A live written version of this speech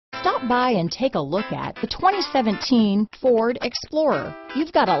Stop by and take a look at the 2017 Ford Explorer.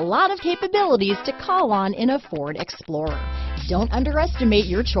 You've got a lot of capabilities to call on in a Ford Explorer. Don't underestimate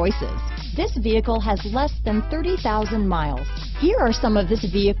your choices. This vehicle has less than 30,000 miles. Here are some of this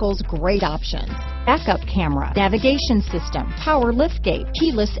vehicle's great options: backup camera, navigation system, power liftgate,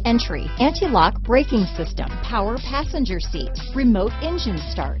 keyless entry, anti-lock braking system, power passenger seat, remote engine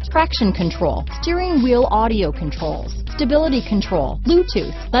start, traction control, steering wheel audio controls, stability control,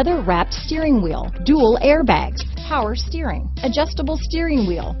 Bluetooth, leather-wrapped steering wheel, dual airbags, power steering, adjustable steering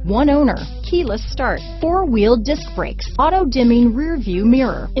wheel, one owner, keyless start, four-wheel disc brakes, auto-dimming rear view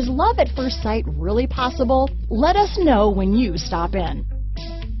mirror. Is love at first sight really possible? Let us know when you stop in.